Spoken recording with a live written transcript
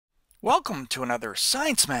Welcome to another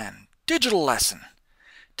ScienceMan digital lesson.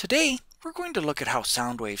 Today, we're going to look at how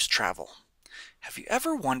sound waves travel. Have you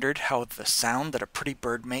ever wondered how the sound that a pretty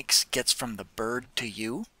bird makes gets from the bird to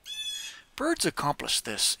you? Birds accomplish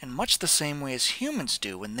this in much the same way as humans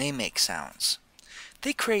do when they make sounds.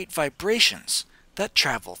 They create vibrations that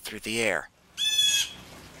travel through the air.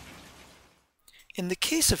 In the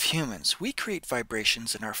case of humans, we create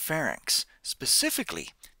vibrations in our pharynx, specifically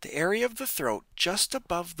the area of the throat just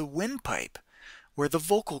above the windpipe, where the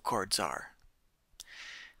vocal cords are.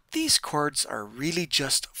 These cords are really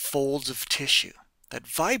just folds of tissue that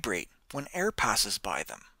vibrate when air passes by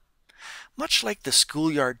them, much like the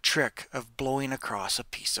schoolyard trick of blowing across a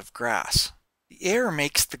piece of grass. The air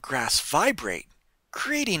makes the grass vibrate,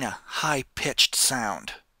 creating a high-pitched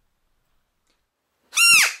sound.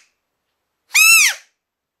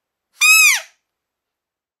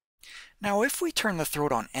 Now, if we turn the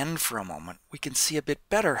throat on end for a moment, we can see a bit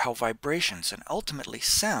better how vibrations and ultimately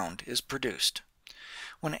sound is produced.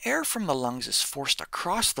 When air from the lungs is forced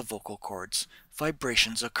across the vocal cords,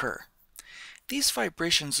 vibrations occur. These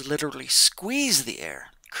vibrations literally squeeze the air,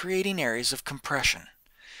 creating areas of compression.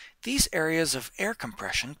 These areas of air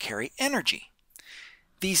compression carry energy.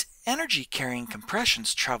 These energy-carrying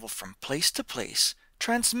compressions travel from place to place,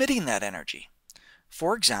 transmitting that energy.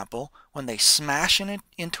 For example, when they smash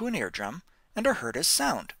into an eardrum and are heard as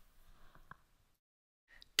sound.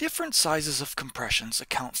 Different sizes of compressions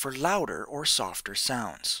account for louder or softer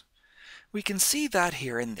sounds. We can see that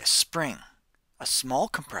here in this spring. A small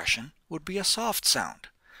compression would be a soft sound,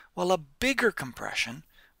 while a bigger compression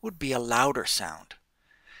would be a louder sound.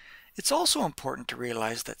 It's also important to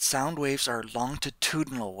realize that sound waves are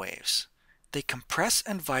longitudinal waves. They compress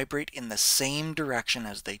and vibrate in the same direction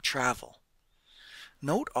as they travel.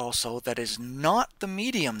 Note also that it is not the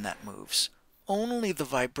medium that moves, only the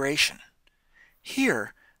vibration.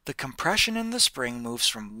 Here, the compression in the spring moves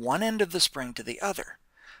from one end of the spring to the other,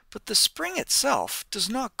 but the spring itself does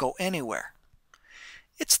not go anywhere.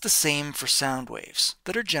 It's the same for sound waves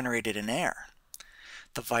that are generated in air.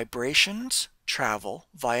 The vibrations travel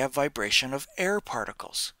via vibration of air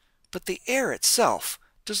particles, but the air itself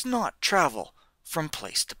does not travel from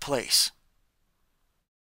place to place.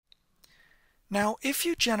 Now, if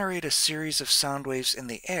you generate a series of sound waves in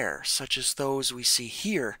the air, such as those we see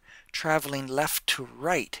here traveling left to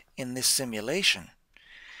right in this simulation,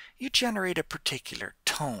 you generate a particular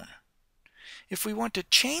tone. If we want to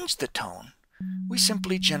change the tone, we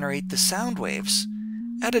simply generate the sound waves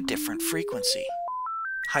at a different frequency.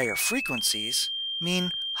 Higher frequencies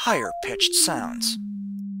mean higher pitched sounds.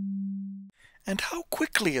 And how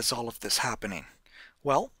quickly is all of this happening?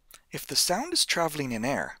 Well, if the sound is traveling in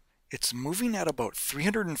air, it's moving at about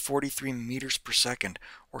 343 meters per second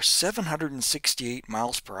or 768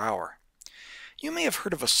 miles per hour. You may have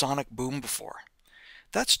heard of a sonic boom before.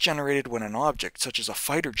 That's generated when an object, such as a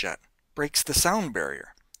fighter jet, breaks the sound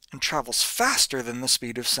barrier and travels faster than the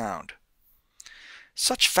speed of sound.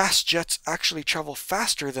 Such fast jets actually travel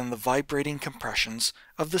faster than the vibrating compressions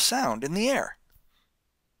of the sound in the air.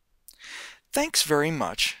 Thanks very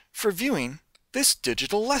much for viewing this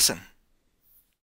digital lesson.